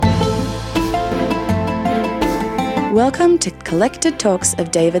Welcome to Collected Talks of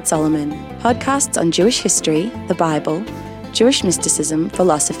David Solomon, podcasts on Jewish history, the Bible, Jewish mysticism,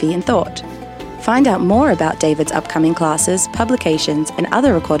 philosophy and thought. Find out more about David's upcoming classes, publications and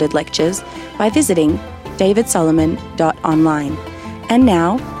other recorded lectures by visiting davidsolomon.online. And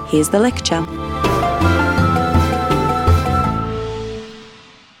now, here's the lecture.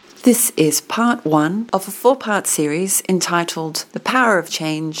 This is part one of a four-part series entitled The Power of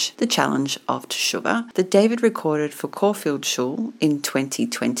Change, The Challenge of Teshuvah that David recorded for Caulfield Shul in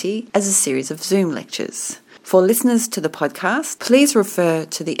 2020 as a series of Zoom lectures. For listeners to the podcast, please refer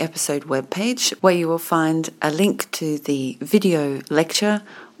to the episode webpage where you will find a link to the video lecture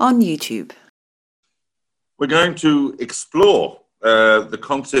on YouTube. We're going to explore the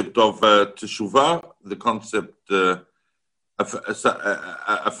concept of Teshuvah, the concept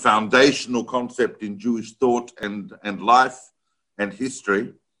a foundational concept in Jewish thought and life and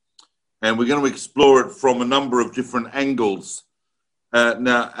history. And we're going to explore it from a number of different angles.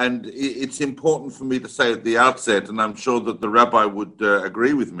 Now, and it's important for me to say at the outset, and I'm sure that the rabbi would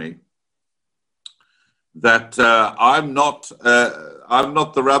agree with me, that I'm not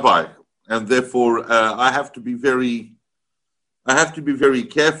the rabbi, and therefore I have to be very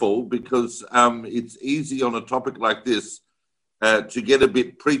careful because it's easy on a topic like this to get a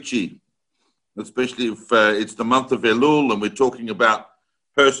bit preachy, especially if it's the month of Elul and we're talking about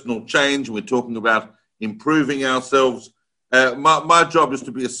personal change, we're talking about improving ourselves. My job is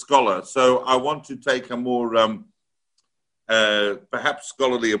to be a scholar, so I want to take a more perhaps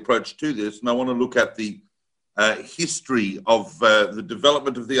scholarly approach to this, and I want to look at the history of the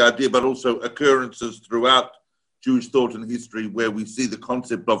development of the idea, but also occurrences throughout Jewish thought and history where we see the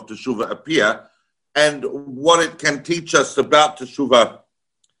concept of Teshuvah appear, and what it can teach us about Teshuvah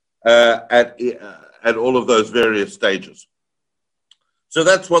at all of those various stages. So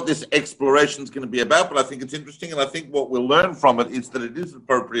that's what this exploration is going to be about, but I think it's interesting, and I think what we'll learn from it is that it is an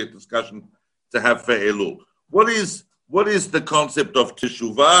appropriate discussion to have for Elul. What is the concept of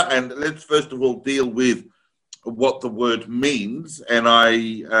Teshuvah? And let's first of all deal with what the word means, and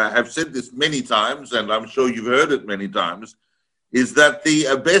I have said this many times, and I'm sure you've heard it many times, is that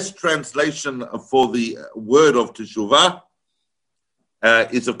the best translation for the word of Teshuvah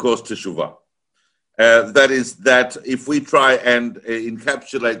is, of course, Teshuvah. That is that if we try and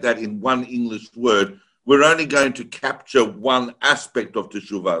encapsulate that in one English word, we're only going to capture one aspect of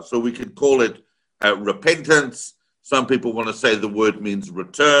Teshuvah. So we could call it repentance. Some people want to say the word means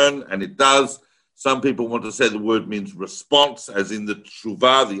return, and it does. Some people want to say the word means response, as in the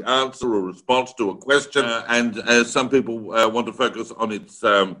teshuvah, the answer or response to a question. And some people want to focus on its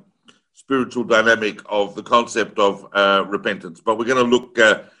spiritual dynamic of the concept of repentance. But we're going to look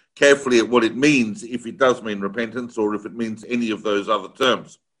carefully at what it means, if it does mean repentance or if it means any of those other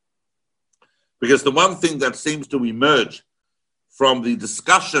terms. Because the one thing that seems to emerge from the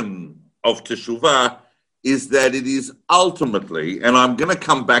discussion of teshuvah is that it is ultimately, and I'm going to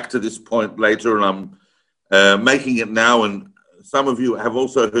come back to this point later, and I'm making it now, and some of you have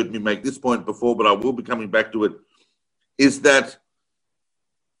also heard me make this point before, but I will be coming back to it, is that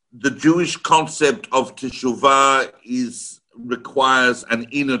the Jewish concept of teshuvah requires an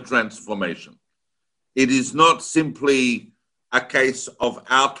inner transformation. It is not simply a case of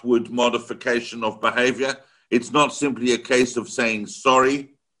outward modification of behavior. It's not simply a case of saying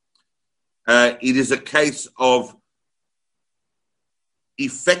sorry. It is a case of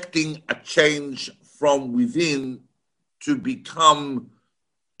effecting a change from within to become,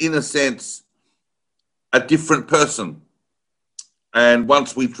 in a sense, a different person. And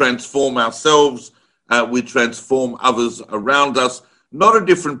once we transform ourselves, we transform others around us. Not a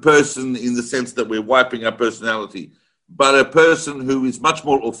different person in the sense that we're wiping our personality, but a person who is much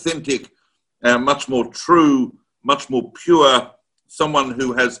more authentic, much more true, much more pure, someone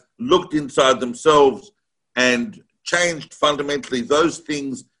who has looked inside themselves and changed fundamentally those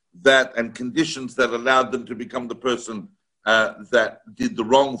things that and conditions that allowed them to become the person that did the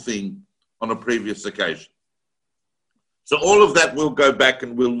wrong thing on a previous occasion. So all of that we'll go back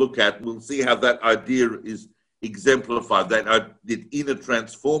and we'll look at. We'll see how that idea is exemplified, the inner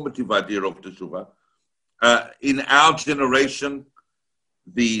transformative idea of Teshuvah. In our generation,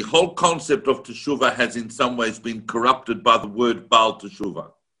 the whole concept of Teshuvah has in some ways been corrupted by the word Baal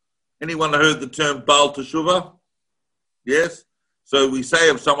Teshuvah. Anyone heard the term Baal Teshuvah? Yes? So we say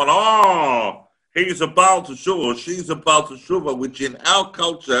of someone, he's a Baal Teshuvah, or she's a Baal Teshuvah, which in our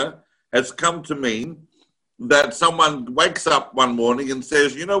culture has come to mean that someone wakes up one morning and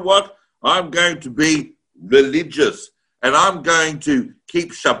says, you know what, I'm going to be religious, and I'm going to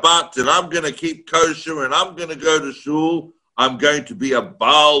keep Shabbat, and I'm going to keep kosher, and I'm going to go to shul. I'm going to be a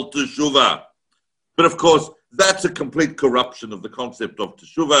Baal Teshuvah. But of course, that's a complete corruption of the concept of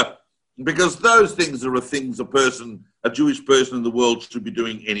teshuvah, because those things are things a Jewish person in the world should be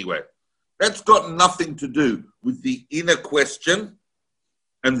doing anyway. That's got nothing to do with the inner question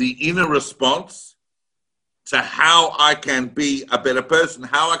and the inner response to how I can be a better person,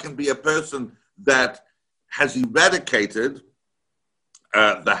 how I can be a person that has eradicated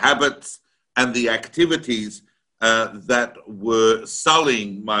the habits and the activities that were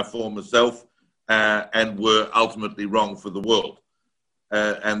sullying my former self and were ultimately wrong for the world.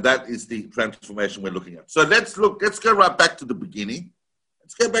 And that is the transformation we're looking at. So let's go right back to the beginning.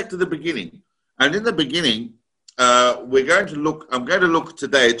 Let's go back to the beginning. And in the beginning, I'm going to look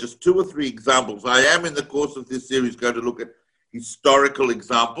today at just 2 or 3 examples. I am, in the course of this series, going to look at historical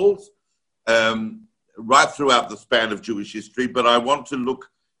examples right throughout the span of Jewish history, but I want to look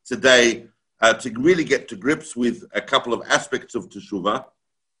today to really get to grips with a couple of aspects of teshuvah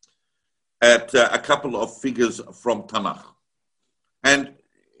at a couple of figures from Tanakh. And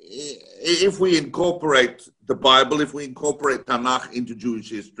if we incorporate the Bible, if we incorporate Tanakh into Jewish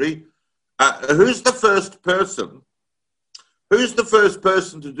history, who's the first person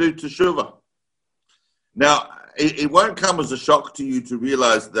to do teshuvah? Now, it won't come as a shock to you to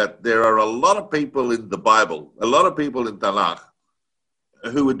realize that there are a lot of people in the Bible, a lot of people in Tanakh,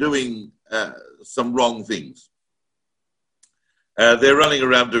 who are doing some wrong things. They're running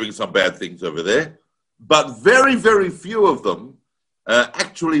around doing some bad things over there, but very, very few of them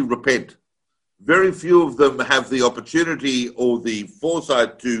actually repent. Very few of them have the opportunity or the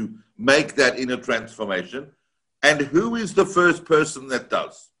foresight to make that inner transformation. And who is the first person that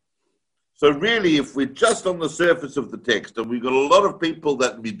does? So really, if we're just on the surface of the text, and we've got a lot of people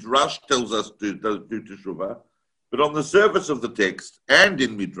that Midrash tells us to do teshuvah, but on the surface of the text and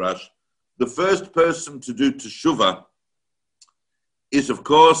in Midrash, the first person to do teshuvah is, of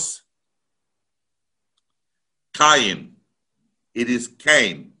course, Cain. It is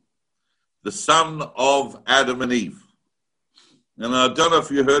Cain, the son of Adam and Eve. And I don't know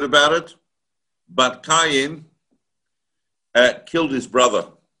if you heard about it, but Cain killed his brother.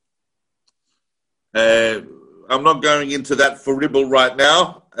 I'm not going into that for ribble right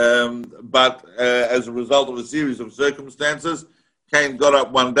now, but as a result of a series of circumstances, Cain got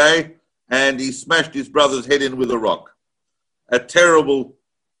up one day and he smashed his brother's head in with a rock. A terrible,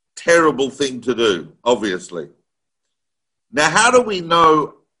 terrible thing to do, obviously. Now, how do we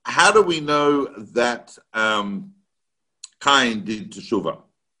know that Cain did teshuvah?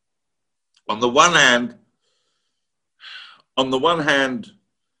 On the one hand,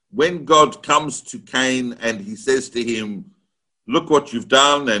 when God comes to Cain and he says to him, look what you've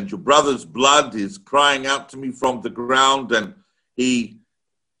done, and your brother's blood is crying out to me from the ground, and he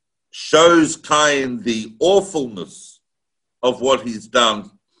shows Cain the awfulness of what he's done,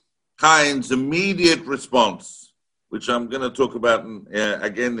 Cain's immediate response, which I'm going to talk about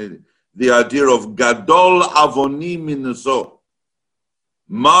again, the idea of Gadol Avoni Minaso.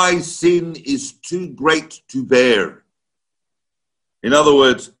 My sin is too great to bear. In other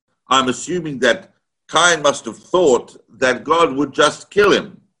words, I'm assuming that Cain must have thought that God would just kill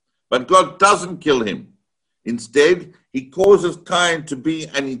him. But God doesn't kill him. Instead, he causes Cain to be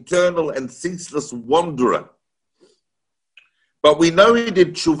an eternal and ceaseless wanderer. But we know he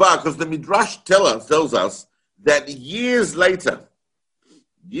did teshuvah because the Midrash tells us that years later,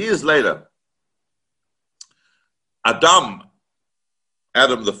 Adam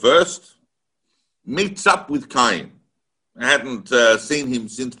the first, meets up with Cain. I hadn't seen him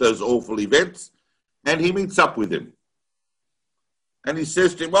since those awful events, and he meets up with him. And he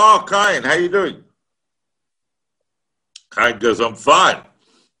says to him, oh, Cain, how you doing? Cain goes, I'm fine.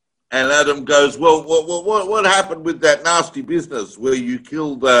 And Adam goes, well, what happened with that nasty business where you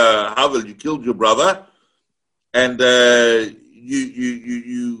killed Havel, you killed your brother, and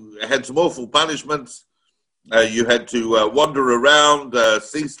you had some awful punishments. You had to wander around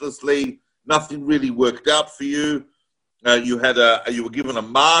ceaselessly. Nothing really worked out for you. You were given a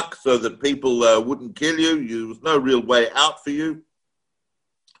mark so that people wouldn't kill you. There was no real way out for you.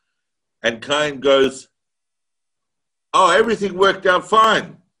 And Cain goes, oh, everything worked out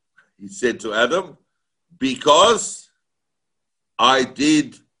fine, he said to Adam, because I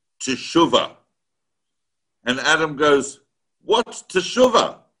did teshuvah. And Adam goes, what's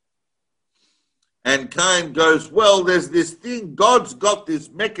teshuvah? And Cain goes, well, there's this thing, God's got this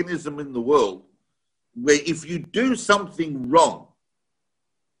mechanism in the world where if you do something wrong,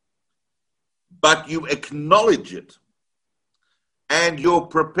 but you acknowledge it, and you're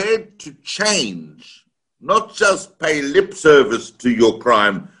prepared to change, not just pay lip service to your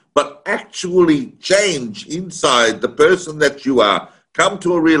crime, but actually change inside the person that you are, come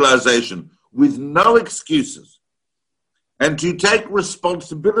to a realization, with no excuses and to take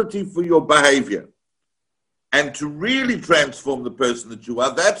responsibility for your behavior and to really transform the person that you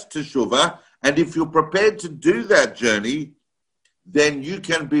are, that's teshuvah. And if you're prepared to do that journey, then you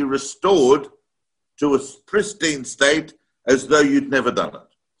can be restored to a pristine state as though you'd never done it.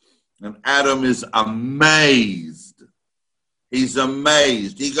 And Adam is amazed. He's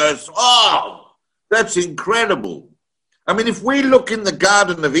amazed. He goes, oh, that's incredible. I mean, if we look in the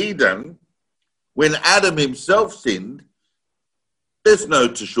Garden of Eden, when Adam himself sinned, there's no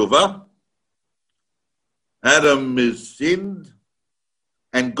teshuvah. Adam is sinned,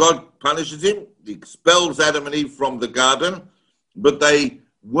 and God punishes him. He expels Adam and Eve from the garden, but they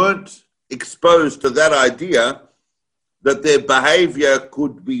weren't exposed to that idea that their behavior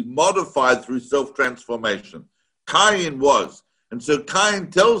could be modified through self-transformation. Cain was. And so Cain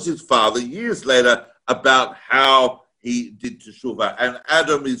tells his father years later about how he did teshuvah. And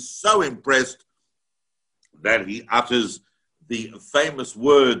Adam is so impressed that he utters the famous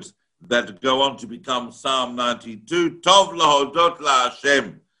words that go on to become Psalm 92, Tov lahodot la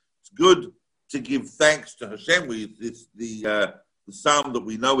Hashem. It's good to give thanks to Hashem. The psalm that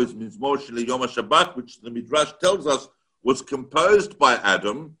we know is Mizmor Shel Yom HaShabbat, which the Midrash tells us was composed by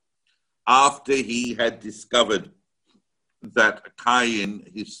Adam after he had discovered that Cain,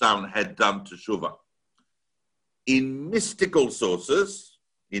 his son, had done teshuvah. In mystical sources,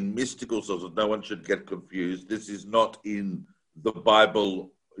 no one should get confused. This is not in the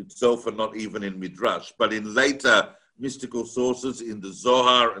Bible itself and not even in Midrash, but in later mystical sources, in the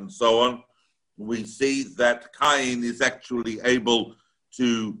Zohar and so on, we see that Cain is actually able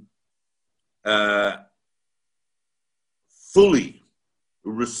to fully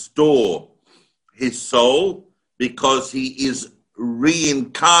restore his soul because he is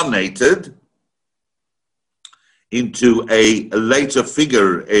reincarnated into a later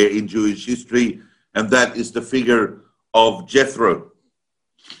figure in Jewish history, and that is the figure of Jethro.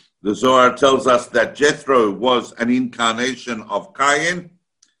 The Zohar tells us that Jethro was an incarnation of Cain,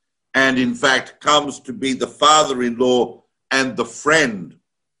 and in fact comes to be the father-in-law and the friend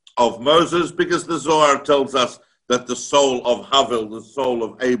of Moses, because the Zohar tells us that the soul of Havel, the soul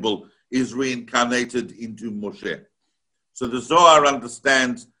of Abel, is reincarnated into Moshe. So the Zohar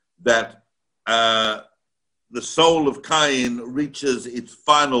understands that the soul of Cain reaches its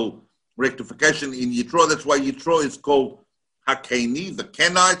final rectification in Yitro. That's why Yitro is called HaKeni, the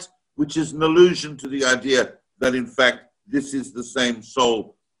Kenite, which is an allusion to the idea that in fact this is the same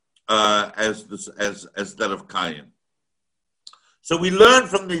soul as that of Cain. So we learn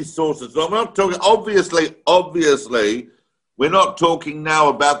from these sources. So I'm not talking, obviously, we're not talking now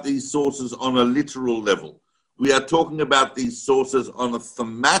about these sources on a literal level. We are talking about these sources on a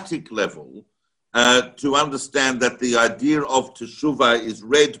thematic level to understand that the idea of teshuvah is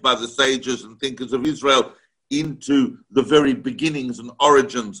read by the sages and thinkers of Israel into the very beginnings and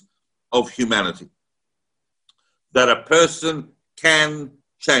origins of humanity. That a person can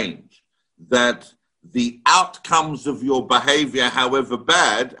change, that the outcomes of your behavior, however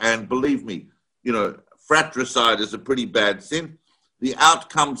bad, and believe me, fratricide is a pretty bad sin, the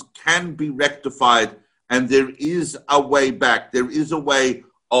outcomes can be rectified, and there is a way back. There is a way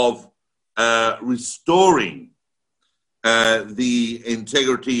of restoring the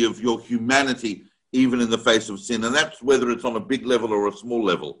integrity of your humanity, even in the face of sin. And that's whether it's on a big level or a small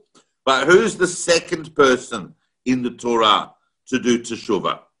level. But who's the second person in the Torah to do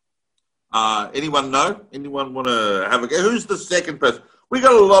teshuvah? Anyone know? Anyone want to have a go? Who's the second person? We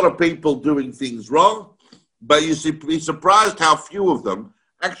got a lot of people doing things wrong, but you should be surprised how few of them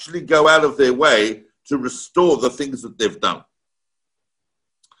actually go out of their way to restore the things that they've done.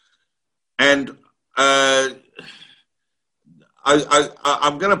 And I'm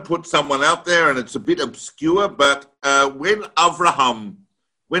going to put someone out there, and it's a bit obscure, but when Abraham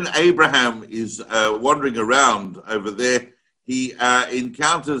is wandering around over there, he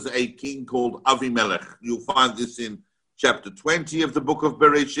encounters a king called Avimelech. You'll find this in chapter 20 of the book of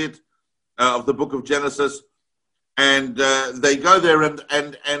Bereshit, of the book of Genesis. And they go there,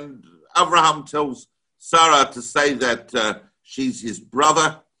 and Abraham tells Sarah to say that she's his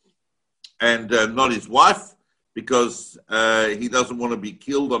brother and not his wife, because he doesn't want to be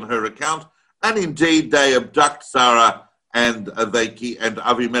killed on her account. And indeed, they abduct Sarah, and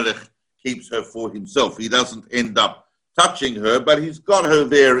Avimelech keeps her for himself. He doesn't end up touching her, but he's got her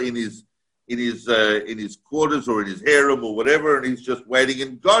there in his quarters or in his harem or whatever, and he's just waiting.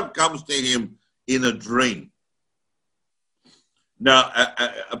 And God comes to him in a dream. Now,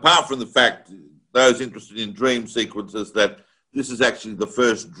 apart from the fact, those interested in dream sequences, that this is actually the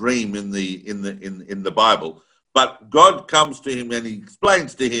first dream in the Bible. But God comes to him and he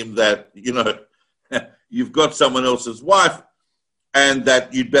explains to him that, you've got someone else's wife and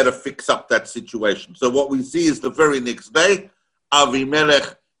that you'd better fix up that situation. So what we see is the very next day,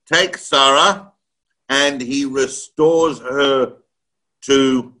 Avimelech takes Sarah and he restores her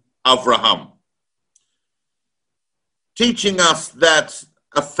to Avraham, teaching us that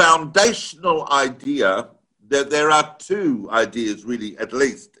a foundational idea, that there are two ideas really, at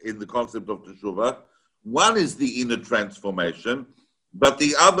least in the concept of teshuvah. One is the inner transformation, but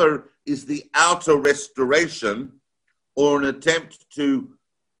the other is the outer restoration, or an attempt to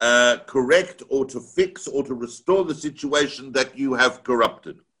correct or to fix or to restore the situation that you have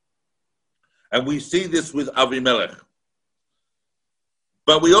corrupted. And we see this with Avimelech.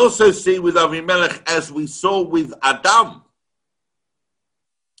 But we also see with Avimelech, as we saw with Adam,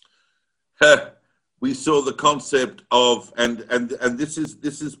 we saw the concept of, and this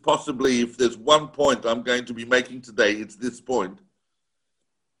is possibly, if there's one point I'm going to be making today, it's this point,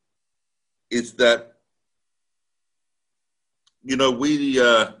 is that,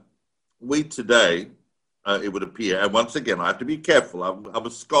 we today, it would appear, and once again, I have to be careful. I'm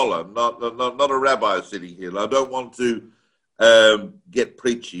a scholar, not a rabbi sitting here. I don't want to get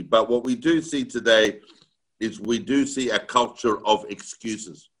preachy, but what we do see today is we do see a culture of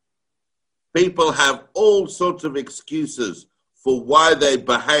excuses. People have all sorts of excuses for why they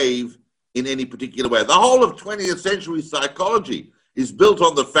behave in any particular way. The whole of 20th century psychology is built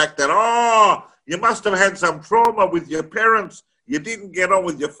on the fact that, you must have had some trauma with your parents. You didn't get on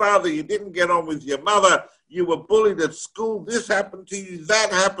with your father. You didn't get on with your mother. You were bullied at school. This happened to you.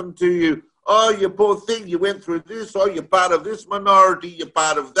 That happened to you. Oh, you poor thing. You went through this. Oh, you're part of this minority. You're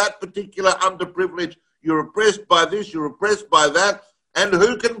part of that particular underprivilege. You're oppressed by this. You're oppressed by that. And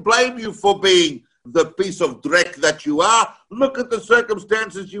who can blame you for being the piece of dreck that you are? Look at the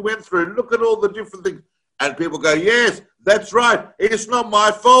circumstances you went through. Look at all the different things. And people go, yes, that's right. It's not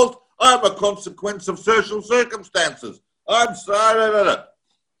my fault. I'm a consequence of social circumstances. I'm sorry.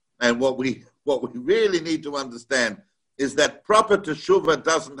 And what we really need to understand is that proper teshuvah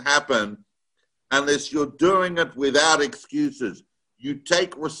doesn't happen unless you're doing it without excuses. You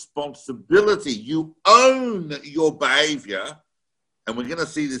take responsibility. You own your behavior. And we're going to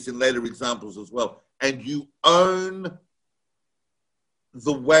see this in later examples as well. And you own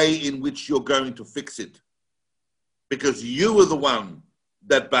the way in which you're going to fix it. Because you are the one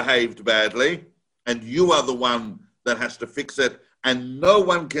that behaved badly, and you are the one that has to fix it, and no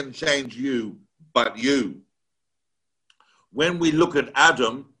one can change you but you. When we look at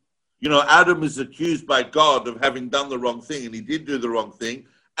Adam, Adam is accused by God of having done the wrong thing, and he did do the wrong thing,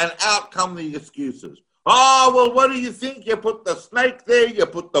 and out come the excuses. Oh, well, what do you think? You put the snake there, you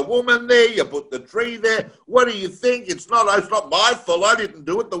put the woman there, you put the tree there. What do you think? It's not my fault. I didn't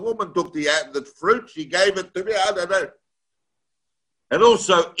do it. The woman took the fruit. She gave it to me. I don't know. And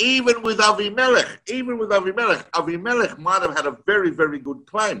also, even with Avimelech, Avimelech might have had a very, very good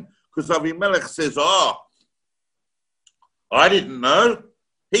claim, because Avimelech says, I didn't know.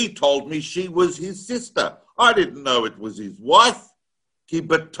 He told me she was his sister. I didn't know it was his wife. I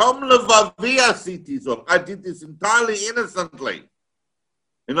did this entirely innocently.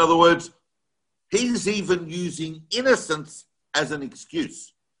 In other words, he's even using innocence as an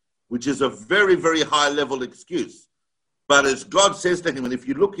excuse, which is a very, very high level excuse. But as God says to him, and if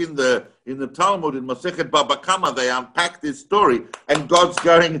you look in the Talmud, in Masechet Baba Kama, they unpack this story, and God's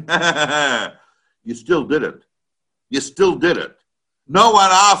going, you still did it. You still did it. No one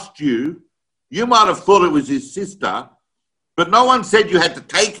asked you. You might have thought it was his sister, but no one said you had to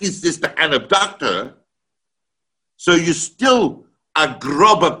take his sister and abduct her. So you're still a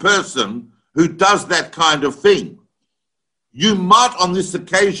grubber person who does that kind of thing. You might on this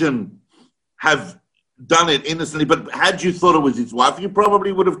occasion have done it innocently, but had you thought it was his wife, you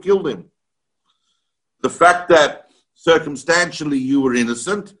probably would have killed him. The fact that circumstantially you were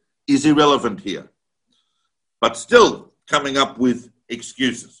innocent is irrelevant here. But still coming up with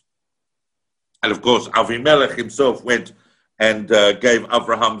excuses. And of course, Avimelech himself went and gave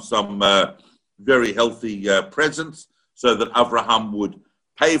Avraham some very healthy presents so that Avraham would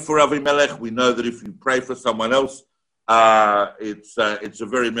pay for Avimelech. We know that if you pray for someone else, it's a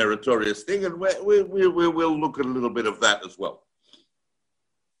very meritorious thing, and we'll look at a little bit of that as well.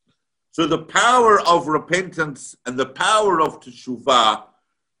 So the power of repentance and the power of teshuvah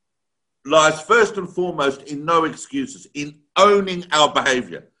lies first and foremost in no excuses, in owning our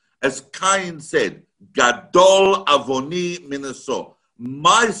behavior. As Cain said, Gadol avoni minaso,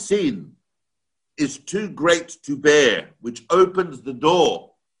 my sin is too great to bear, which opens the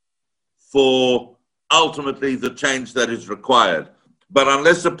door for ultimately the change that is required. But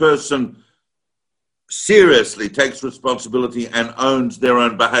unless a person seriously takes responsibility and owns their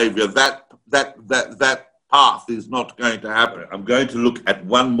own behavior, that path is not going to happen. I'm going to look at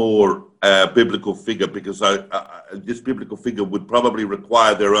one more biblical figure, because this biblical figure would probably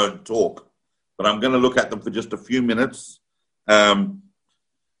require their own talk, but I'm going to look at them for just a few minutes, because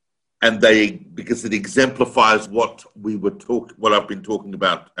it exemplifies what I've been talking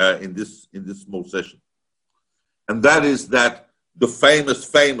about in this small session, and that is that the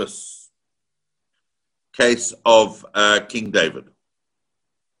famous case of King David.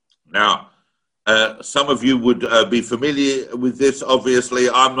 Now, some of you would be familiar with this. Obviously,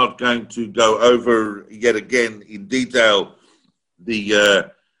 I'm not going to go over yet again in detail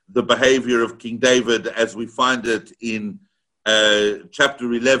the behavior of King David as we find it in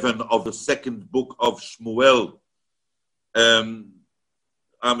chapter 11 of the second book of Shmuel. I'm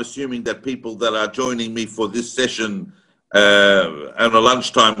assuming that people that are joining me for this session on a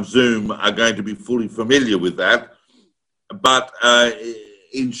lunchtime Zoom are going to be fully familiar with that. But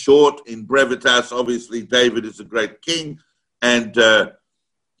in short, in brevitas, obviously David is a great king, and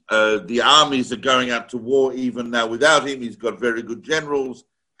the armies are going out to war even now without him. He's got very good generals,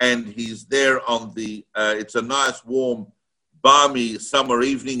 and he's there on it's a nice, warm, balmy summer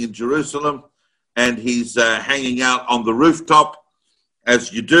evening in Jerusalem, and he's hanging out on the rooftop,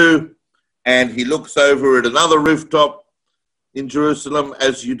 as you do, and he looks over at another rooftop in Jerusalem,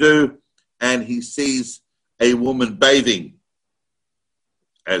 as you do, and he sees a woman bathing,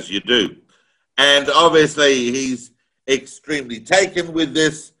 as you do. And obviously he's extremely taken with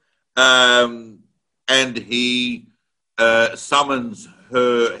this, and he summons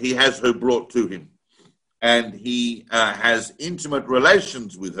her, he has her brought to him, and he has intimate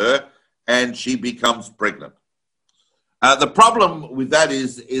relations with her, and she becomes pregnant. The problem with that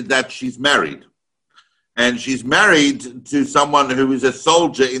is that she's married, and she's married to someone who is a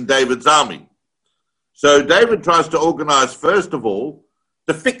soldier in David's army. So David tries to organize, first of all,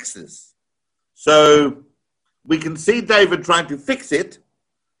 to fix this. So we can see David trying to fix it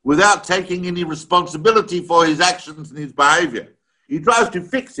without taking any responsibility for his actions and his behavior. He tries to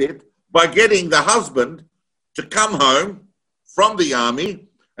fix it by getting the husband to come home from the army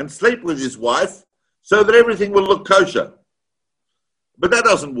and sleep with his wife so that everything will look kosher. But that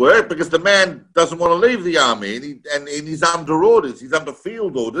doesn't work, because the man doesn't want to leave the army, and he's under orders. He's under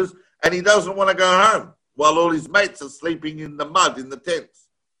field orders, and he doesn't want to go home while all his mates are sleeping in the mud in the tents.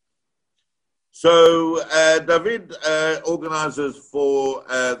 So David organizes for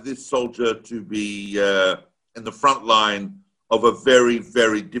this soldier to be in the front line of a very,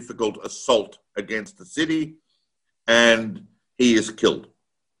 very difficult assault against the city, and he is killed.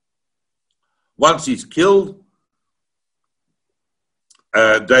 Once he's killed,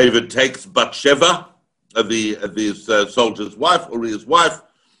 David takes Bathsheba, this soldier's wife, Uriah's wife,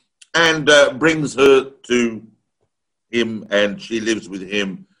 and brings her to him, and she lives with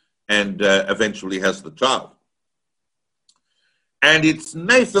him, and eventually has the child. And it's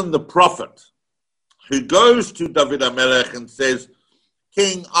Nathan the prophet who goes to David HaMelech and says,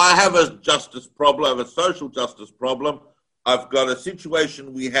 King, I have a justice problem, I have a social justice problem. I've got a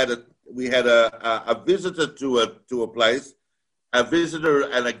situation. We had a visitor to a place, a visitor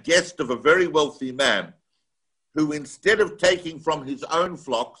and a guest of a very wealthy man, who instead of taking from his own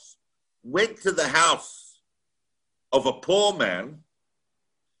flocks, went to the house of a poor man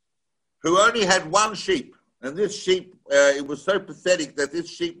who only had one sheep. And this sheep, it was so pathetic that this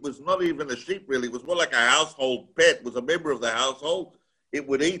sheep was not even a sheep really, it was more like a household pet, it was a member of the household. It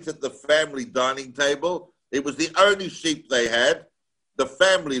would eat at the family dining table. It was the only sheep they had. The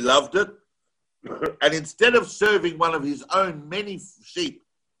family loved it. And instead of serving one of his own many sheep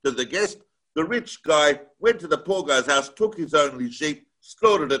to the guest, the rich guy went to the poor guy's house, took his only sheep,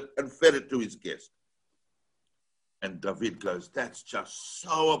 slaughtered it, and fed it to his guest. And David goes, that's just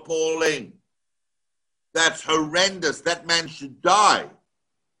so appalling. That's horrendous. That man should die.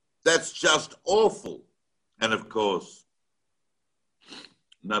 That's just awful. And of course,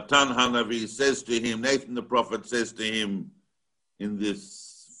 Natan Hanavi says to him, Nathan the prophet says to him in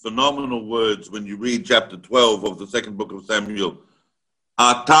this phenomenal words, when you read chapter 12 of the second book of Samuel,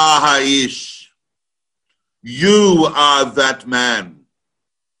 Ata ha'ish, you are that man.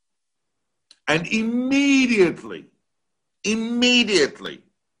 And immediately,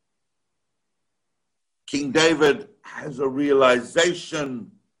 King David has a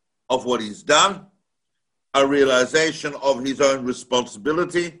realization of what he's done, a realization of his own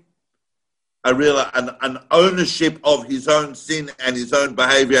responsibility, an ownership of his own sin and his own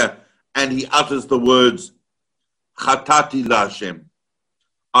behavior, and he utters the words, Chatati LaHashem,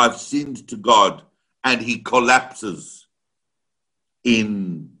 I've sinned to God, and he collapses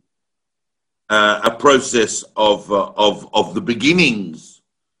in a process of the beginnings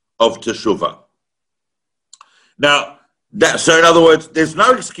of Teshuvah. Now, so in other words, there's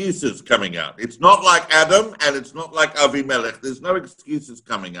no excuses coming out. It's not like Adam and it's not like Avimelech. There's no excuses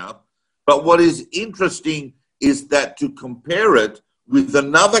coming out. But what is interesting is that to compare it with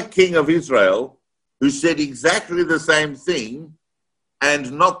another king of Israel who said exactly the same thing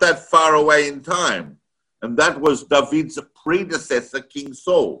and not that far away in time. And that was David's predecessor, King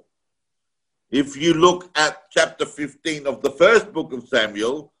Saul. If you look at chapter 15 of the first book of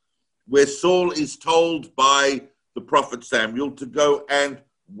Samuel, where Saul is told by the prophet Samuel to go and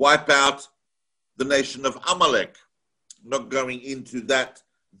wipe out the nation of Amalek. I'm not going into that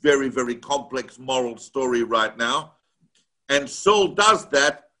very, very complex moral story right now. And Saul does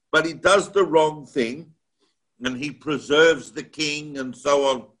that, but he does the wrong thing, and he preserves the king and so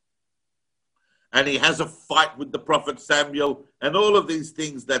on. And he has a fight with the prophet Samuel, and all of these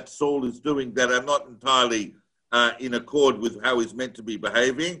things that Saul is doing that are not entirely in accord with how he's meant to be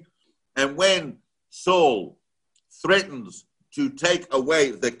behaving. And when Saul threatens to take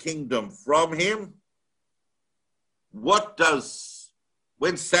away the kingdom from him,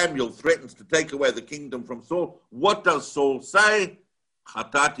 when Samuel threatens to take away the kingdom from Saul, what does Saul say?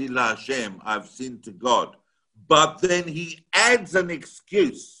 Chatati la Hashem, I've sinned to God. But then he adds an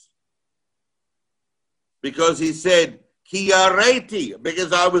excuse, because he said, Ki yareti,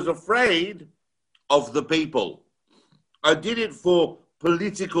 because I was afraid of the people. I did it for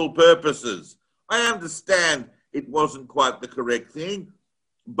political purposes. I understand it wasn't quite the correct thing,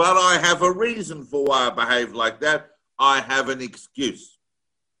 but I have a reason for why I behaved like that. I have an excuse.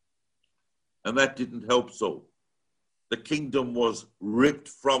 And that didn't help Saul. The kingdom was ripped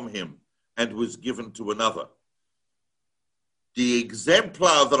from him and was given to another. The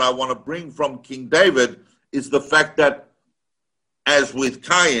exemplar that I want to bring from King David is the fact that, as with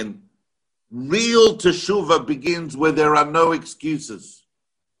Cain, real teshuvah begins where there are no excuses,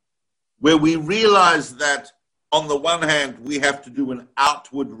 where we realize that on the one hand, we have to do an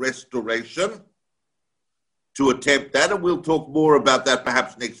outward restoration to attempt that, and we'll talk more about that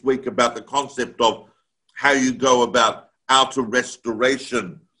perhaps next week, about the concept of how you go about outer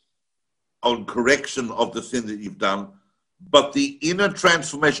restoration on correction of the sin that you've done. But the inner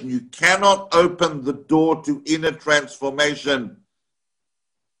transformation, you cannot open the door to inner transformation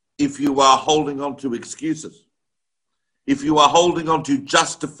if you are holding on to excuses, if you are holding on to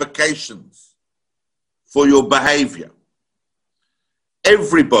justifications for your behavior.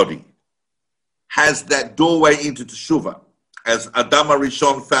 Everybody has that doorway into Teshuvah, as Adam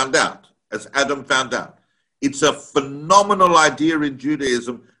Arishon found out, as Adam found out. It's a phenomenal idea in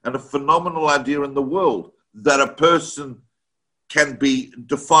Judaism and a phenomenal idea in the world that a person can be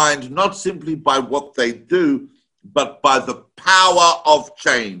defined not simply by what they do, but by the power of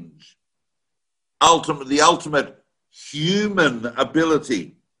change. Ultimately, the ultimate human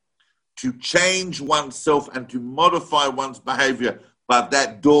ability to change oneself and to modify one's behavior, but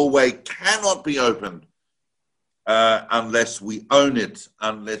that doorway cannot be opened unless we own it,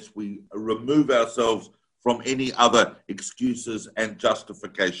 unless we remove ourselves from any other excuses and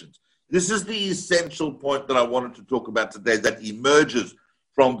justifications. This is the essential point that I wanted to talk about today that emerges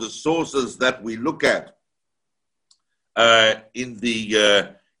from the sources that we look at in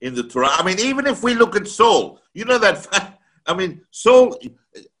the Torah. I mean, even if we look at Saul, you know that, I mean, Saul,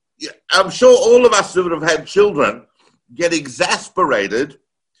 I'm sure all of us who have had children get exasperated,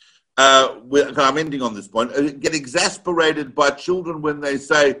 I'm ending on this point, get exasperated by children when they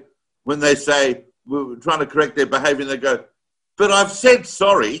say, we're trying to correct their behavior, and they go, but I've said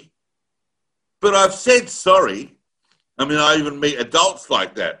sorry. But I've said sorry. I mean, I even meet adults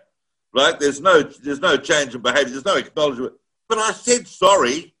like that, right? There's no change in behavior. There's no acknowledgement. But I said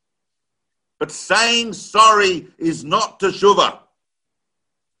sorry. But saying sorry is not teshuvah.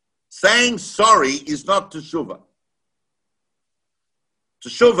 Saying sorry is not teshuvah.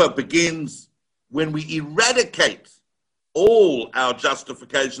 Teshuvah begins when we eradicate all our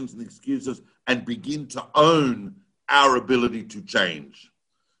justifications and excuses and begin to own our ability to change.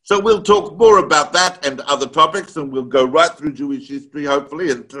 So we'll talk more about that and other topics, and we'll go right through Jewish history,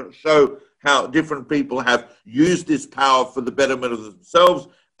 hopefully, and to show how different people have used this power for the betterment of themselves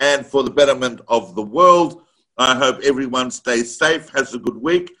and for the betterment of the world. I hope everyone stays safe, has a good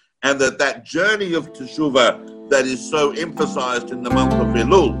week, and that journey of Teshuvah that is so emphasized in the month of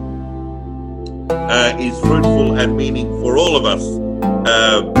Elul is fruitful and meaningful for all of us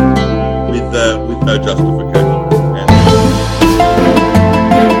with no justification.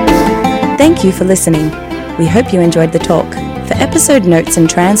 Thank you for listening. We hope you enjoyed the talk. For episode notes and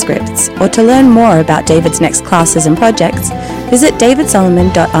transcripts, or to learn more about David's next classes and projects, visit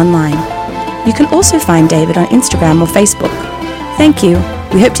davidsolomon.online. You can also find David on Instagram or Facebook. Thank you.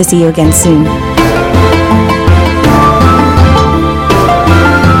 We hope to see you again soon.